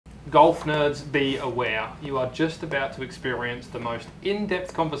Golf nerds, be aware. You are just about to experience the most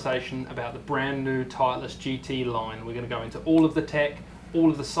in-depth conversation about the brand new Titleist GT line. We're going to go into all of the tech,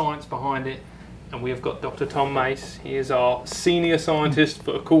 all of the science behind it, and we have got Dr. Tom Mase. He is our senior scientist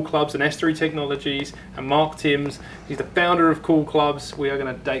for Cool Clubs and S3 Technologies, and Mark Timms. He's the founder of Cool Clubs. We are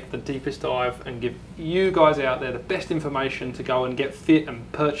going to take the deepest dive and give you guys out there the best information to go and get fit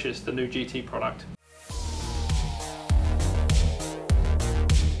and purchase the new GT product.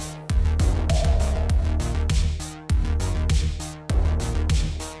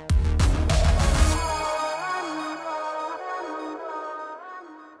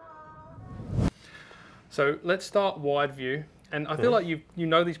 So let's start wide view, and I feel like you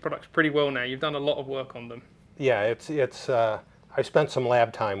know these products pretty well now. You've done a lot of work on them. Yeah, it's I spent some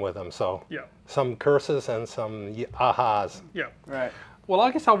lab time with them, so yeah, some curses and some ahas. Yeah, right. Well,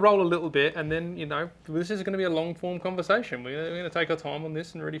 I guess I'll roll a little bit, and then this is going to be a long form conversation. We're going to take our time on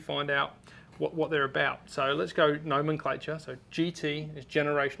this and really find out what they're about. So let's go nomenclature. So GT is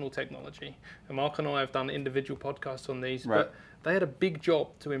generational technology, and Mark and I have done individual podcasts on these, right. But they had a big job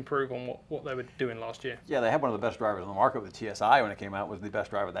to improve on what they were doing last year. Yeah, they had one of the best drivers on the market with TSI when it came out. Was the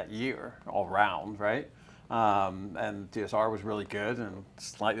best driver that year, all round, right? And TSR was really good and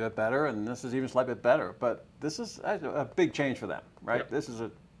slightly bit better, and this is even slightly bit better. But this is a big change for them, right? Yep. This is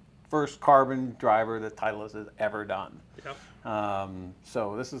a first carbon driver that Titleist has ever done. Yep.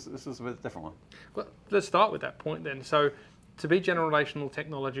 So this is a bit different one. Well, let's start with that point then. So to be generational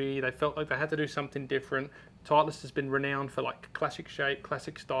technology, they felt like they had to do something different. Titleist has been renowned for like classic shape,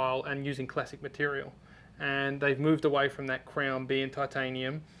 classic style, and using classic material. And they've moved away from that crown being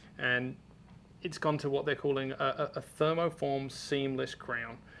titanium, and it's gone to what they're calling a thermoform seamless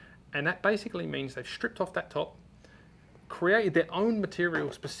crown. And that basically means they've stripped off that top, created their own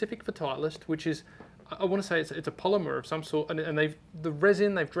material specific for Titleist, which is, I want to say it's a polymer of some sort, and the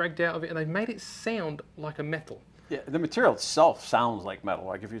resin they've dragged out of it, and they've made it sound like a metal. Yeah, the material itself sounds like metal.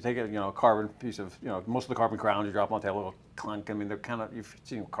 Like if you take a carbon piece of, most of the carbon crowns you drop on, they have a little clunk. I mean, they're kind of, you've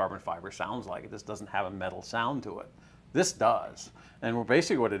seen what carbon fiber sounds like. This doesn't have a metal sound to it. This does. And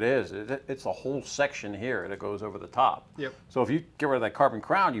basically what it is, it's a whole section here that goes over the top. Yep. So if you get rid of that carbon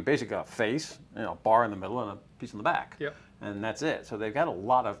crown, you basically got a face, bar in the middle and a piece in the back. Yep. And that's it. So they've got a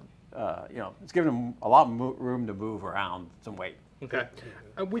lot of, it's given them a lot of room to move around some weight. Okay.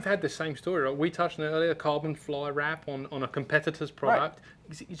 We've had the same story, right? We touched on it earlier, carbon fly wrap on a competitor's product.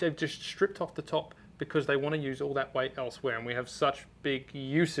 Right. They've just stripped off the top because they want to use all that weight elsewhere, and we have such big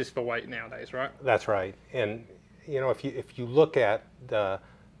uses for weight nowadays, right? That's right. And if you look at the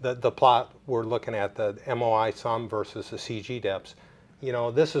plot, we're looking at the MOI sum versus the CG depths.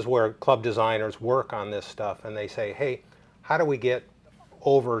 This is where club designers work on this stuff, and they say, hey, how do we get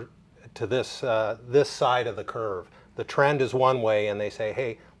over to this this side of the curve? The trend is one way, and they say,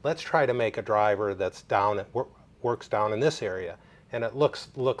 hey, let's try to make a driver that's down, works down in this area. And it looks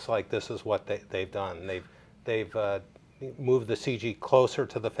like this is what they've done. They've moved the CG closer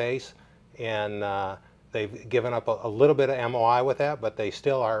to the face, and they've given up a little bit of MOI with that, but they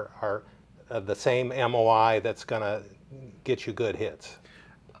still are the same MOI that's going to get you good hits.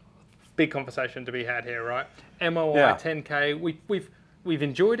 Big conversation to be had here, right? MOI, yeah. 10K, we've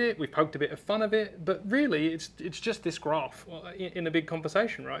enjoyed it, we've poked a bit of fun of it, but really it's just this graph in a big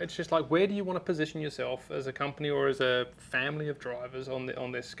conversation, right? It's just like, where do you want to position yourself as a company or as a family of drivers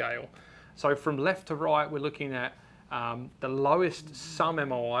on this scale? So from left to right, we're looking at the lowest sum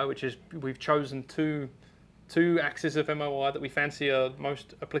MOI, which is, we've chosen two axes of MOI that we fancy are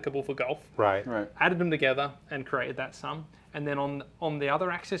most applicable for golf. Right. Added them together and created that sum. And then on the other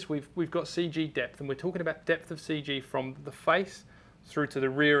axis, we've got CG depth, and we're talking about depth of CG from the face through to the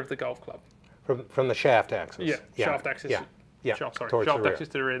rear of the golf club. From the shaft axis. Yeah, shaft axis. Yeah. Shaft Towards axis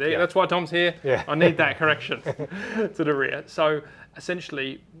to the rear. There, yeah. That's why Tom's here. Yeah. I need that correction to the rear. So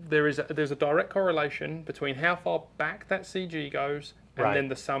essentially, there's a direct correlation between how far back that CG goes and then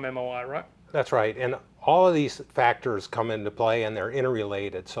the sum MOI, right? That's right. And all of these factors come into play, and they're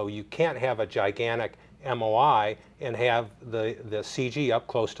interrelated. So you can't have a gigantic MOI and have the CG up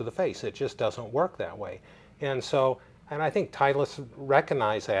close to the face. It just doesn't work that way. And I think Titleist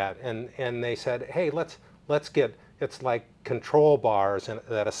recognized that, and they said, hey, let's get, it's like control bars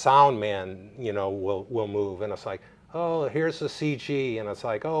that a sound man will move, and it's like, oh, here's the CG, and it's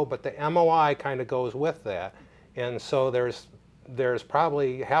like, oh, but the MOI kind of goes with that. And so there's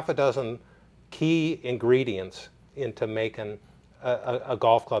probably half a dozen key ingredients into making a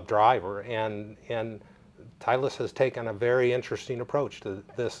golf club driver, and Titleist has taken a very interesting approach to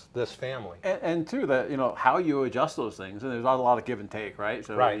this family. And too, that how you adjust those things, and there's a lot of give and take, right?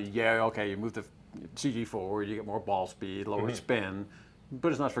 So yeah, okay, you move the CG forward, you get more ball speed, lower spin, but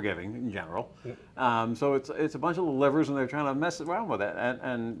it's not forgiving in general. So it's a bunch of little levers, and they're trying to mess around with it.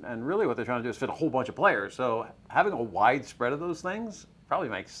 And really what they're trying to do is fit a whole bunch of players. So having a wide spread of those things probably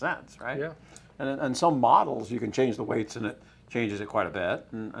makes sense, right? Yeah. And some models you can change the weights, and it changes it quite a bit,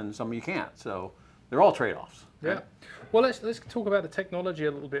 and some you can't. So they're all trade-offs. Right? Yeah. Well, let's talk about the technology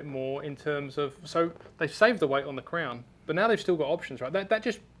a little bit more in terms of, so they've saved the weight on the crown, but now they've still got options, right? That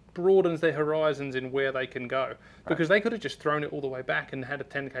just broadens their horizons in where they can go, because they could have just thrown it all the way back and had a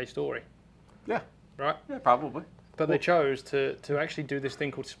 10K story. Yeah. Right? Yeah, probably. But they chose to actually do this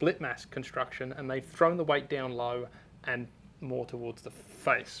thing called split mass construction, and they've thrown the weight down low and more towards the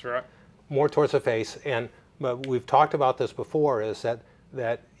face, right? More towards the face, but we've talked about this before, is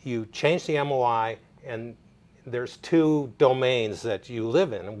that you change the MOI, and there's two domains that you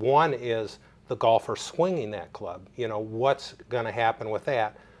live in. One is the golfer swinging that club, you know, what's going to happen with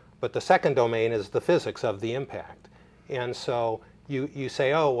that. But the second domain is the physics of the impact. And so you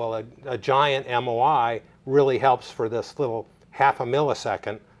say, oh, well, a giant MOI really helps for this little half a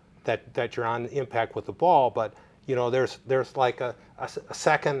millisecond that you're on impact with the ball, but you know, there's like a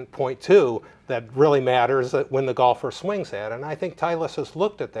second 0.2 that really matters when the golfer swings at. And I think Titleist has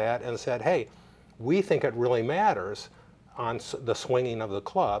looked at that and said, hey, we think it really matters on the swinging of the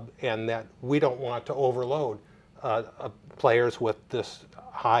club, and that we don't want to overload players with this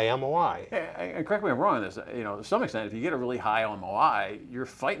high MOI. And correct me if I'm wrong on this, you know, to some extent, if you get a really high MOI, you're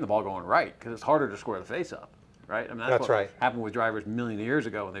fighting the ball going right, because it's harder to square the face up. Right? I mean, that's what happened with drivers a million years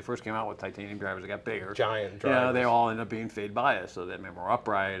ago when they first came out with titanium drivers. They got bigger. Giant drivers. Yeah, they all ended up being fade biased, so they made more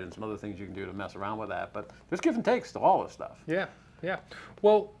upright and some other things you can do to mess around with that. But there's give and takes to all this stuff. Yeah, yeah.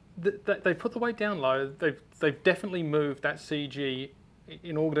 Well, they put the weight down low. They've definitely moved that CG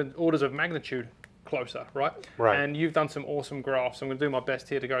in orders of magnitude closer, right? Right. And you've done some awesome graphs. I'm going to do my best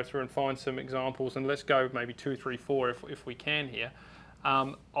here to go through and find some examples, and let's go maybe 2, 3, 4 if we can here.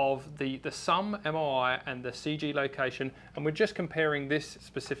 Of the sum MOI and the CG location, and we're just comparing this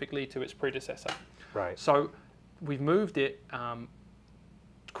specifically to its predecessor. Right. So we've moved it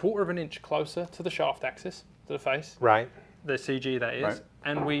 1/4 of an inch closer to the shaft axis, to the face. Right. The CG, that is. Right.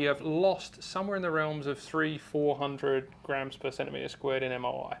 And we have lost somewhere in the realms of 300-400 grams per centimetre squared in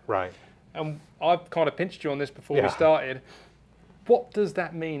MOI. Right. And I've kind of pinched you on this before we started. What does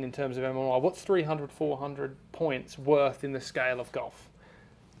that mean in terms of MOI? What's 300-400 points worth in the scale of golf?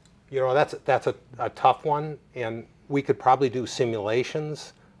 You know, that's a tough one, and we could probably do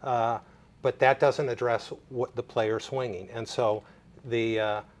simulations, but that doesn't address what the player swinging. And so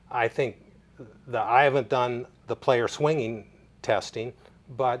I think I haven't done the player swinging testing,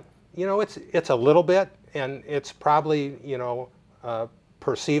 but you know, it's a little bit, and it's probably, you know,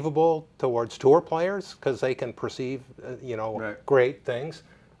 perceivable towards tour players because they can perceive, you know, great things.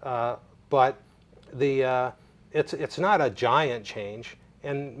 But it's not a giant change.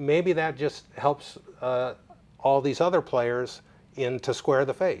 And maybe that just helps all these other players to square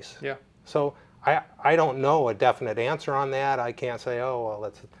the face. Yeah. So I don't know a definite answer on that. I can't say, oh,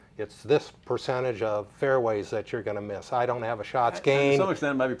 well, it's this percentage of fairways that you're going to miss. I don't have a shots gained. And to some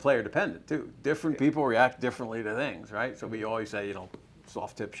extent, it might be player dependent too. Different people react differently to things, right? So we always say, you know,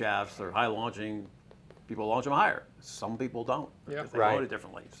 soft tip shafts or high launching, people launch them higher. Some people don't. Yeah. They load it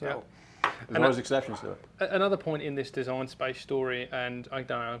differently. So. Yeah. There's always exceptions to it. Another point in this design space story, and I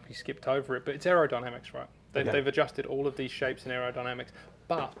don't know if we skipped over it, but it's aerodynamics, right? They've adjusted all of these shapes in aerodynamics,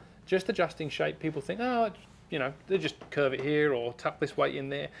 but just adjusting shape, people think, oh, you know, they just curve it here or tuck this weight in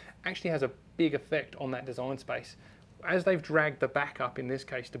there. Actually has a big effect on that design space. As they've dragged the back up in this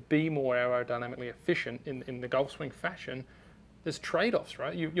case to be more aerodynamically efficient in the golf swing fashion, there's trade-offs,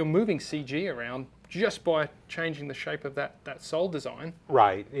 right? You're moving CG around just by changing the shape of that sole design.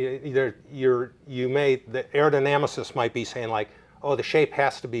 Right. The aerodynamicist might be saying like, oh, the shape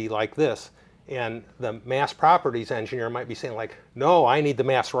has to be like this, and the mass properties engineer might be saying like, no, I need the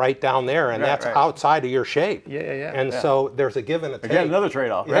mass right down there, and that's outside of your shape. And so there's a give and a take. Again, another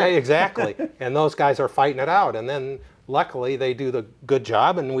trade-off, right? Yeah, exactly. And those guys are fighting it out, and then luckily they do the good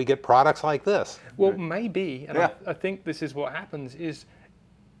job, and we get products like this. Well, maybe, and I think this is what happens, is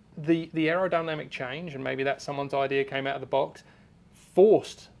the aerodynamic change, and maybe that's someone's idea, came out of the box,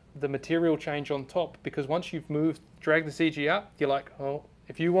 forced the material change on top, because once you've dragged the CG up, you're like, oh,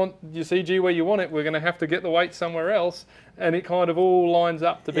 if you want your CG where you want it, we're going to have to get the weight somewhere else, and it kind of all lines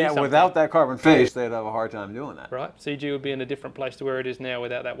up to be something. Without that carbon face, they'd have a hard time doing that. Right, CG would be in a different place to where it is now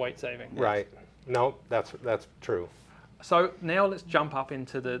without that weight saving. Right. No, that's true. So now let's jump up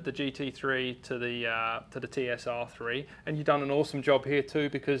into the GT3 to the TSR3, and you've done an awesome job here too,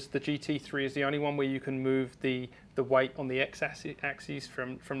 because the GT3 is the only one where you can move the weight on the x-axis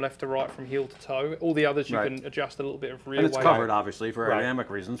from left to right, from heel to toe. All the others you can adjust a little bit of rear weight. And it's covered obviously for aerodynamic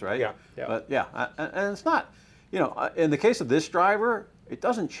reasons, right? Yeah. But yeah, and it's not, you know, in the case of this driver, it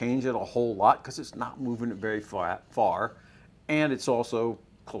doesn't change it a whole lot because it's not moving it very far, and it's also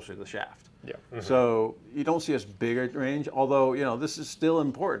closer to the shaft. Yeah. So you don't see as big a range, although, you know, this is still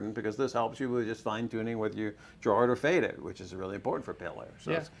important because this helps you with just fine tuning whether you draw it or fade it, which is really important for pale air.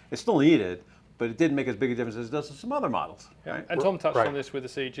 So it's still needed, but it didn't make as big a difference as it does in some other models. Yeah. Right? And Tom touched on this with the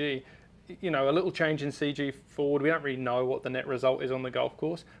CG. You know, a little change in CG forward, we don't really know what the net result is on the golf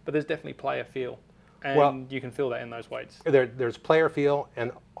course, but there's definitely player feel. And you can feel that in those weights. There's player feel,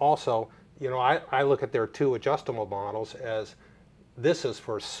 and also, you know, I look at their 2 adjustable models as this is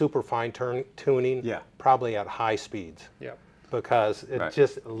for super fine tuning, probably at high speeds. Yeah. Because it's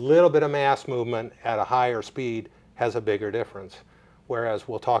just a little bit of mass movement at a higher speed has a bigger difference. Whereas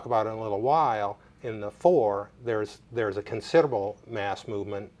we'll talk about in a little while, in the 4, there's a considerable mass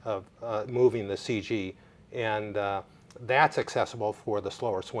movement of moving the CG, and that's accessible for the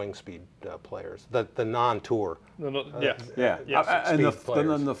slower swing speed players, the non-tour. And then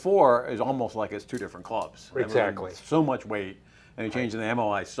the 4 is almost like it's 2 different clubs. Exactly. I mean, so much weight, and you're changing the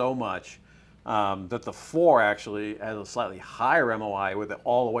MOI so much that the 4 actually has a slightly higher MOI with it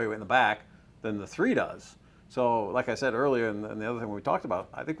all the way in the back than the 3 does. So, like I said earlier, and the other thing we talked about,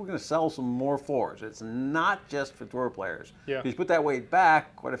 I think we're going to sell some more 4s. It's not just for tour players. Yeah. If you put that weight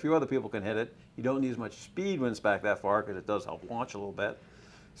back, quite a few other people can hit it. You don't need as much speed when it's back that far because it does help launch a little bit.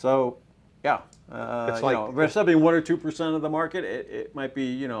 So, yeah, it's like, you know, if something 1 or 2% of the market, it might be,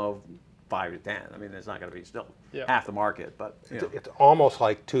 you know, 5 to 10. I mean, it's not going to be still half the market, but you know. It's almost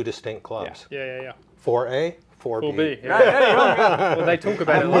like 2 distinct clubs. Yeah. 4A, 4B. 4B. Yeah. Well, they talk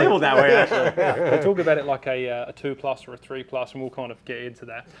about it labeled that way, actually. They talk about it like a 2+ or a 3+, and we'll kind of get into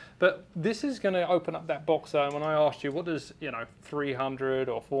that. But this is going to open up that box. When I asked you, what does 300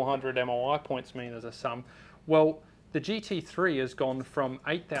 or 400 MOI points mean as a sum? Well, the GT3 has gone from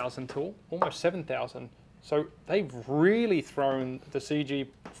 8,000 to almost 7,000. So they've really thrown the CG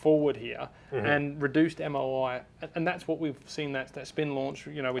forward here and reduced MOI, and that's what we've seen. That spin launch.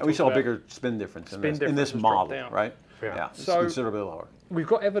 You know, we saw a bigger spin difference in this model, right? Yeah. It's So considerably lower. We've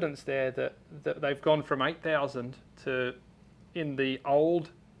got evidence there that they've gone from 8,000 to in the old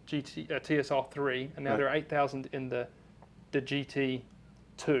TSR3, and now they're 8,000 in the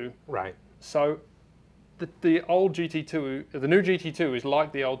GT2. Right. So the old GT2, the new GT2 is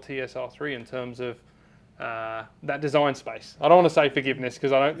like the old TSR3 in terms of that design space. I don't want to say forgiveness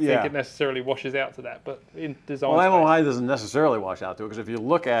because I don't think it necessarily washes out to that, but in design space. MOI doesn't necessarily wash out to it because if you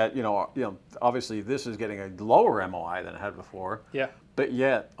look at, you know, obviously this is getting a lower MOI than it had before. Yeah. But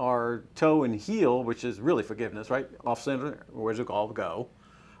yet our toe and heel, which is really forgiveness, right? Off center, where's it called? Go,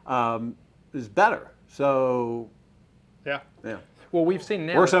 is better. So. Yeah. Yeah. Well, we've seen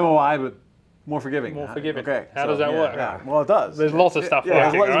now. Worse MOI, but more forgiving. More forgiving. Okay. How does that work? Yeah. Well, it does. There's lots of stuff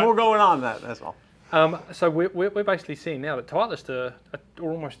working, there's right? more going on than that. That's all. So we're basically seeing now that Titleist are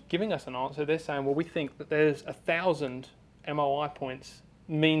almost giving us an answer. They're saying, well, we think that there's 1,000 MOI points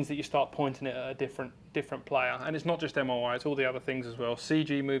means that you start pointing it at a different player, and it's not just MOI; it's all the other things as well.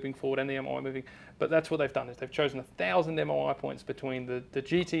 CG moving forward and the MOI moving, but that's what they've done is they've chosen 1,000 MOI points between the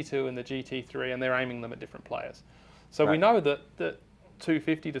GT2 and the GT3, and they're aiming them at different players. So we know that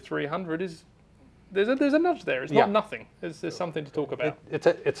 250 to 300 is. There's a nudge there. It's not nothing. There's something to talk about.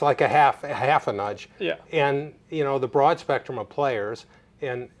 It's like a half a nudge. Yeah. And you know, the broad spectrum of players,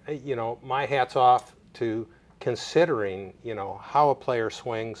 and you know, my hat's off to considering, you know, how a player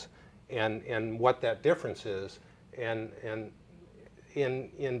swings and what that difference is, and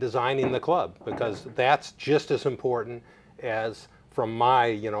in designing the club, because that's just as important as from my,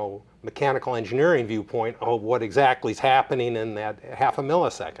 you know, mechanical engineering viewpoint of what exactly is happening in that half a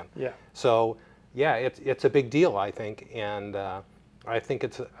millisecond. Yeah. So. Yeah, it's a big deal, I think, and I think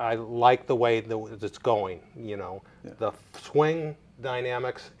I like the way that it's going. You know, the swing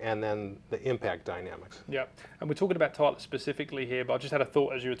dynamics and then the impact dynamics. Yeah, and we're talking about Titleist specifically here, but I just had a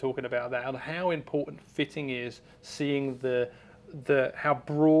thought as you were talking about that, and how important fitting is, seeing how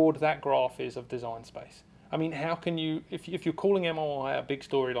broad that graph is of design space. I mean, how can you, if you're calling MOI a big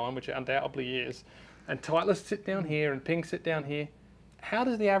storyline, which it undoubtedly is, and Titleist sit down here and Ping sit down here, how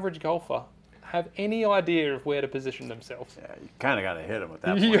does the average golfer have any idea of where to position themselves? Yeah, you kind of got to hit them at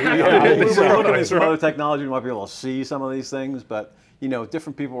that point. You have to hit We're looking at some other technology, we might be able to see some of these things, but you know,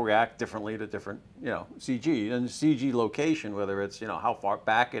 different people react differently to different, you know, CG and CG location, whether it's, you know, how far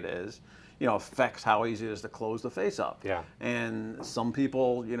back it is. affects how easy it is to close the face up. Yeah. And some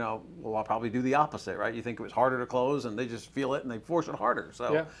people, will probably do the opposite, right? You think it was harder to close, and they just feel it and they force it harder.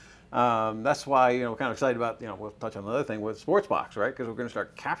 So. Yeah. That's why, we're kind of excited about, we'll touch on another thing with Sportsbox, right? Because we're going to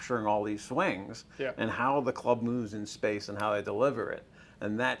start capturing all these swings and how the club moves in space and how they deliver it.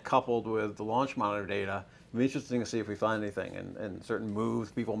 And that coupled with the launch monitor data, it'll be interesting to see if we find anything and certain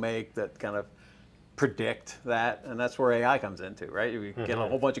moves people make that kind of predict that. And that's where AI comes into, right? We get a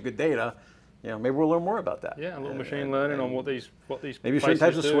whole bunch of good data. Maybe we'll learn more about that. Yeah, a little machine learning on what these maybe certain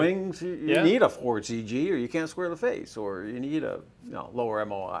types of do. swings you need a forward CG, or you can't square the face, or you need a lower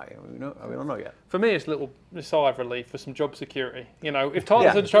MOI. We don't know yet. For me, it's a little sigh of relief for some job security. If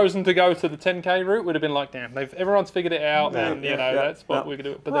Titleist had chosen to go to the 10K route, we'd have been like, damn, everyone's figured it out, and that's what we're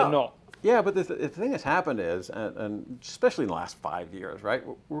gonna do. But they're not. Yeah, but the thing that's happened is, and especially in the last 5 years, right,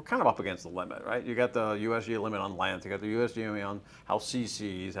 we're kind of up against the limit, right? You got the USG limit on length, you got the USG on how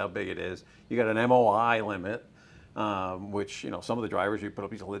CCs, how big it is. You got an MOI limit, which, some of the drivers, you put a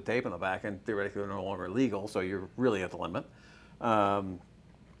piece of lid tape in the back and theoretically they're no longer legal, so you're really at the limit.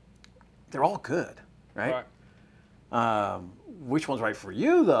 They're all good, right? Which one's right for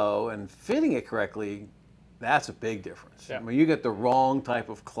you, though, and fitting it correctly, that's a big difference. Yeah. When you get the wrong type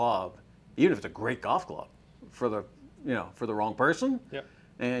of club, even if it's a great golf club, for the wrong person,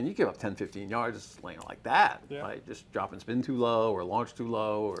 and you give up 10, 15 yards just laying like that, like just dropping spin too low or launch too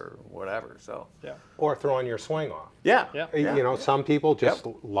low or whatever. So Or throwing your swing off. Some people just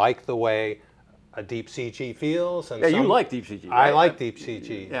like the way a deep CG feels. And you like deep CG. Right? I like deep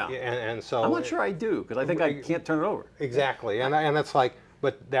CG. And so I'm not sure I do, because I think I can't turn it over. Exactly, and it's like,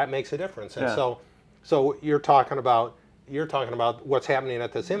 but that makes a difference. And so you're talking about what's happening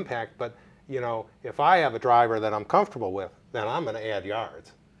at this impact, but if I have a driver that I'm comfortable with, then I'm going to add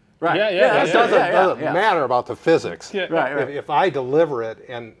yards. Right. It doesn't matter about the physics. Right. If I deliver it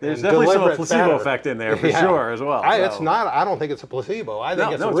and there's definitely some placebo effect in there for sure as well. It's not. I don't think it's a placebo. I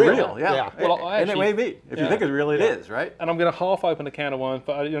think it's real. Well, and it may be. If you think it's real, it is, right? And I'm going to half open a can of worms,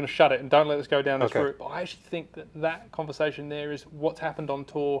 but I'm going to shut it and don't let us go down this route. But I actually think that conversation there is what's happened on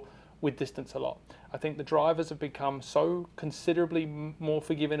tour with distance a lot. I think the drivers have become so considerably more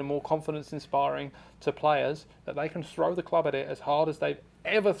forgiving and more confidence-inspiring to players that they can throw the club at it as hard as they've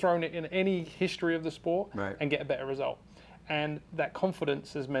ever thrown it in any history of the sport and get a better result. And that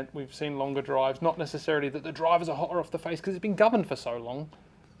confidence has meant we've seen longer drives, not necessarily that the drivers are hotter off the face because it's been governed for so long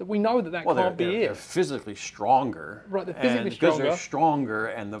that we know that can't be it. They're physically stronger. Right, they're physically because they're stronger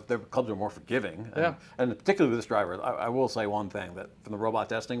and their clubs are more forgiving. And particularly with this driver, I will say one thing, that from the robot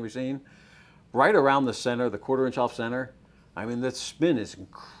testing we've seen, right around the center, the quarter-inch off center, I mean, the spin is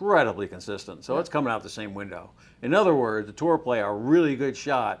incredibly consistent. So it's coming out the same window. In other words, the tour player, a really good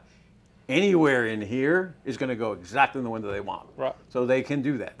shot, anywhere in here is going to go exactly in the window they want. Right. So they can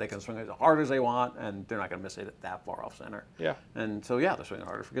do that. They can swing as hard as they want, and they're not going to miss it that far off center. And so, they're swinging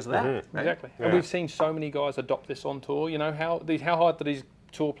harder because of that. Right? Exactly. And we've seen so many guys adopt this on tour. How hard do these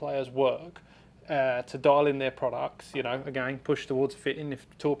tour players work to dial in their products? Again, push towards fitting. If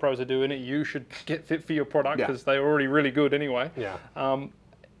tour pros are doing it, you should get fit for your product because they're already really good anyway.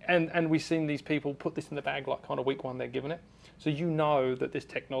 And we've seen these people put this in the bag like kind of week one they're giving it. So that this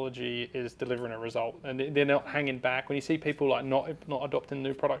technology is delivering a result, and they're not hanging back. When you see people like not adopting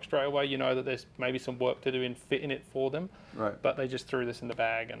new products straight away, you know that there's maybe some work to do in fitting it for them. Right. But they just threw this in the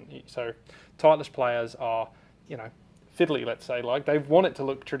bag, and so Titleist players are, fiddly, let's say, like they want it to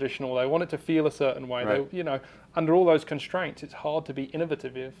look traditional, they want it to feel a certain way. Right. They, under all those constraints, it's hard to be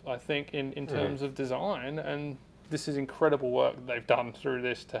innovative, I think, in terms of design. And this is incredible work that they've done through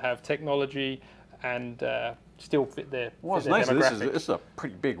this to have technology and still fit their it's nice. This is a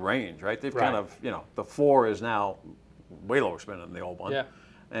pretty big range, right? They've kind of, the 4 is now way lower spin than the old one.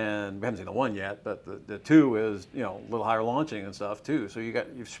 And we haven't seen the 1 yet, but the 2 is, a little higher launching and stuff too. So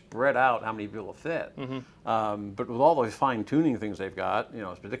you've spread out how many people fit. But with all those fine tuning things they've got,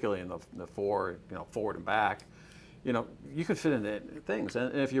 particularly in the 4, forward and back, you could fit into things.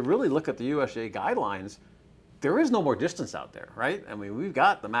 And if you really look at the USGA guidelines, there is no more distance out there, right? I mean, we've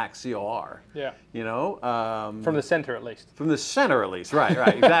got the max COR. From the center at least. From the center at least,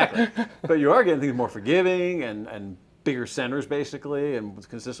 right, exactly. But you are getting things more forgiving and bigger centers basically, and with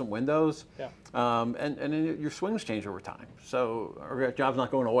consistent windows. And then your swings change over time. So our job's not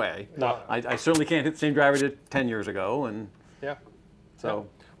going away. No. I certainly can't hit the same driver I did 10 years ago. And so.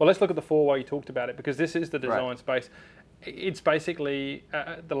 Well, let's look at the 4 while you talked about it, because this is the design space. It's basically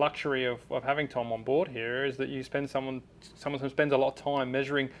the luxury of having Tom on board here is that you spend someone who spends a lot of time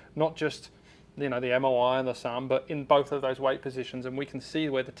measuring not just the MOI and the sum, but in both of those weight positions, and we can see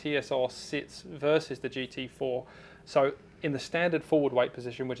where the TSR sits versus the GT4. So in the standard forward weight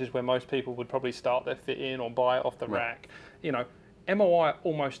position, which is where most people would probably start their fit in or buy it off the rack, you know, MOI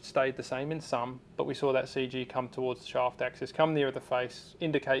almost stayed the same in some, but we saw that CG come towards the shaft axis, come nearer the face,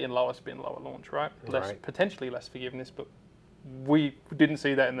 indicating lower spin, lower launch, right? Potentially less forgiveness, but we didn't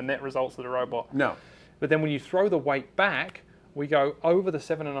see that in the net results of the robot. No. But then when you throw the weight back, we go over the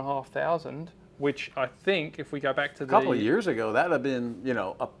 7,500, which I think if we go back to a couple of years ago, that'd have been, you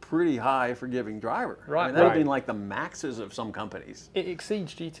know, a pretty high forgiving driver. Right. I mean, that'd have been like the maxes of some companies. It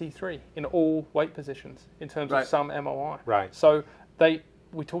exceeds GT3 in all weight positions in terms of some MOI. Right. So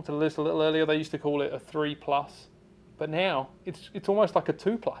we talked to Liz a little earlier, they used to call it a 3+, but now it's almost like a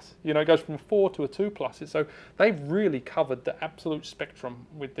 2+. You know, it goes from 4 to a 2+. So they've really covered the absolute spectrum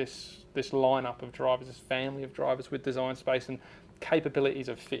with this lineup of drivers, this family of drivers with design space and capabilities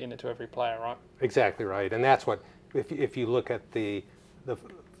of fitting it to every player, right? Exactly right, and that's what, if you look at the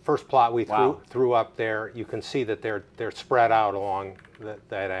first plot we threw up there, you can see that they're spread out along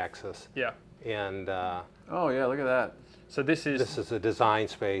that axis. Yeah. And oh yeah, look at that. So this is a design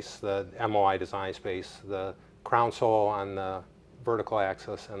space, the MOI design space, the crown sole on the vertical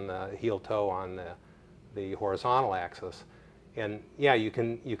axis and the heel toe on the horizontal axis. And yeah, you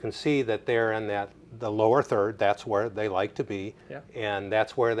can see that they're in the lower third. That's where they like to be, and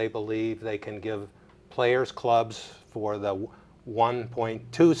that's where they believe they can give players clubs for the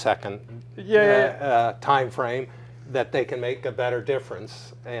 1.2 second time frame that they can make a better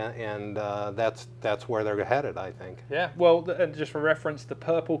difference, and that's where they're headed, I think. Yeah. Well, and just for reference, the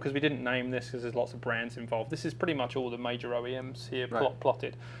purple, because we didn't name this because there's lots of brands involved. This is pretty much all the major OEMs here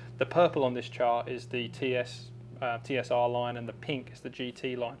plotted. The purple on this chart is the TSR line, and the pink is the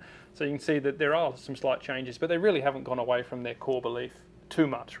GT line. So you can see that there are some slight changes, but they really haven't gone away from their core belief too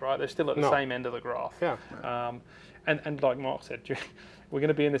much, right? They're still at the same end of the graph. Yeah. And like Mark said, we're going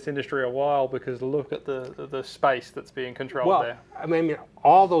to be in this industry a while because look at the space that's being controlled there. I mean,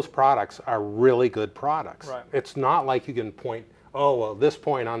 all those products are really good products. Right. It's not like you can point, oh, well, this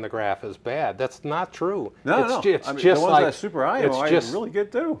point on the graph is bad. That's not true. No, it's I mean, just the ones like that Super IMO are really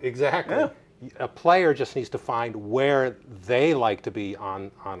good too. Exactly. Yeah. A player just needs to find where they like to be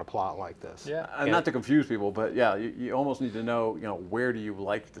on a plot like this. Yeah. And not to confuse people, but yeah, you almost need to know, you know, where do you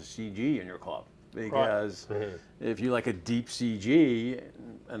like the CG in your club? Because if you like a deep CG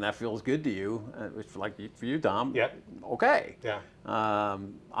and that feels good to you, which like for you, Tom, okay. Yeah.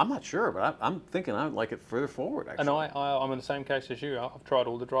 I'm not sure, but I'm thinking I'd like it further forward, actually. And I'm in the same case as you. I've tried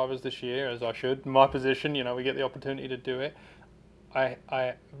all the drivers this year, as I should. In my position, you know, we get the opportunity to do it.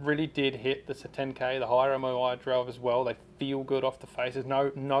 I really did hit the 10K, the higher MOI drive as well. They feel good off the face. There's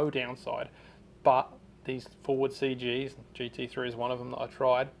no downside. But these forward CGs, GT3 is one of them that I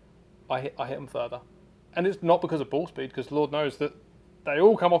tried, I hit them further. And it's not because of ball speed, because Lord knows that they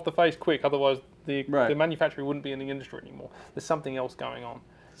all come off the face quick. Otherwise, the manufacturer wouldn't be in the industry anymore. There's something else going on.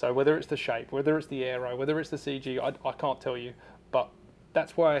 So whether it's the shape, whether it's the aero, whether it's the CG, I can't tell you. But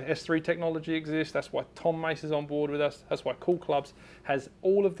that's why S3 technology exists. That's why Tom Mase is on board with us. That's why Cool Clubs has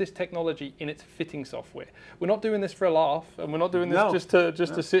all of this technology in its fitting software. We're not doing this for a laugh, and we're not doing this just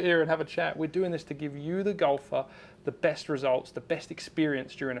to sit here and have a chat. We're doing this to give you, the golfer, the best results, the best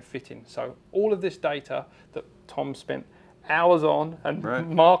experience during a fitting. So all of this data that Tom spent hours on and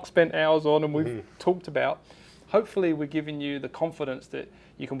Mark spent hours on and we've talked about, hopefully we're giving you the confidence that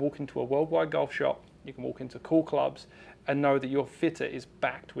you can walk into a worldwide golf shop, you can walk into Cool Clubs, and know that your fitter is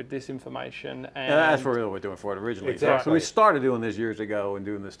backed with this information. And that's what we were doing for it originally. Exactly. So we started doing this years ago and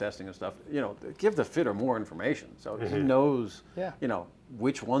doing this testing and stuff. You know, give the fitter more information so he knows, you know,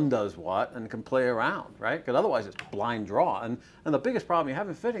 which one does what and can play around, right? Because otherwise it's blind draw. And the biggest problem you have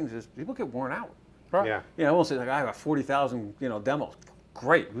in fittings is people get worn out. Right. Yeah. You know, I won't say like I got 40,000, you know, demos.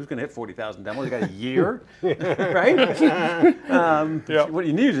 Great. Who's going to hit 40,000 demos? You got a year, right? What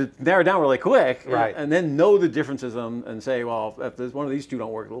you need is to narrow down really quick, and then know the differences and say, well, if there's one of these two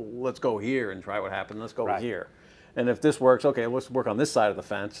don't work, let's go here and try what happened. Let's go here. And if this works, okay, let's work on this side of the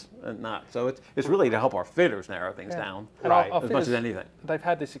fence and not. So it's really to help our fitters narrow things down our as much as anything. They've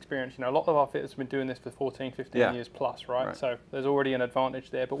had this experience. You know, a lot of our fitters have been doing this for 14, 15 years plus, right? So there's already an advantage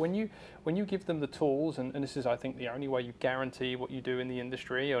there. But when you give them the tools, and this is, I think, the only way you guarantee what you do in the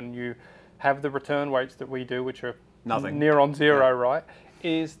industry, and you have the return weights that we do, which are near on zero, right,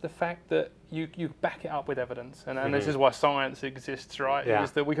 is the fact that you back it up with evidence. And this is why science exists, right?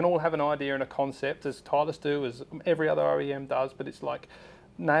 Is that we can all have an idea and a concept, as Titleist do, as every other OEM does, but it's like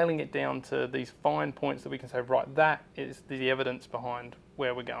nailing it down to these fine points that we can say, right, that is the evidence behind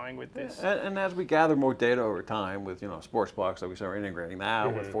where we're going with this. And as we gather more data over time with, sports blocks that we start integrating now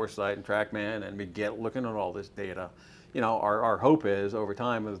with Foresight and TrackMan, and we get looking at all this data, our hope is over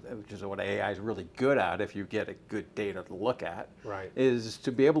time, which is what AI is really good at, if you get a good data to look at, is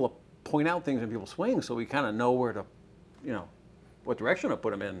to be able to point out things in people's swings so we kind of know where to, what direction to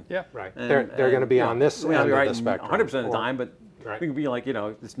put them in. Yeah. Right. They're going to be on this end of the spectrum. 100% of the time, but right. we can be like,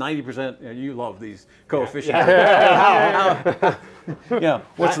 it's 90%. You love these coefficients.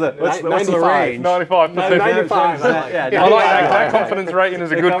 What's the range? 95%. 95. Yeah, I like that confidence rating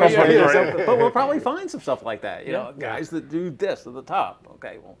is a good confidence rating. But we'll probably find some stuff like that. Guys that do this at the top.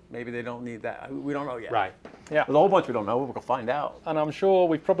 Okay, well, maybe they don't need that. We don't know yet. Right. Yeah. There's a whole bunch we don't know. We'll find out. And I'm sure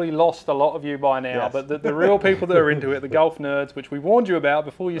we've probably lost a lot of you by now, Yes. but the real people that are into it, the golf nerds, which we warned you about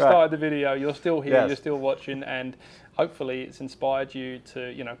before you started the video, you're still here, Yes. you're still watching, and hopefully it's inspired you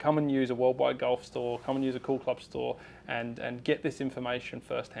to, come and use a Worldwide Golf store, come and use a Cool Club store, and get this information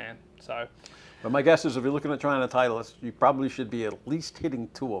firsthand. So, But my guess is if you're looking at trying a Titleist, you probably should be at least hitting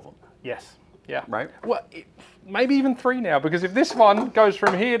 2 of them. yes, yeah. Right? Well, maybe even 3 now, because if this one goes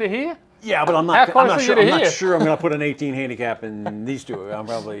from here to here, Yeah, but I'm How not close sure. are you I'm to not here? sure I'm going to put an 18 handicap in these 2. I'm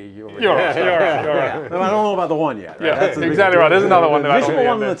probably over you're here. right, you're right, you're right. I don't know about the 1 yet. Right? Yeah, That's the big exactly thing. right. There's another one. The that I visual don't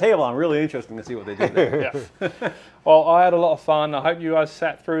one on have the table. I'm really interested to see what they do there. Yeah. Well, I had a lot of fun. I hope you guys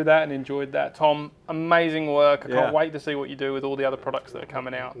sat through that and enjoyed that. Tom, amazing work. I can't wait to see what you do with all the other products that are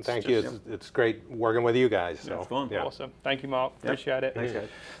coming out. Thank you. It's great working with you guys. So. It's fun. Yeah. Awesome. Thank you, Mark. Appreciate it. Thanks, guys.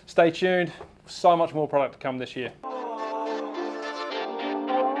 Stay tuned. So much more product to come this year.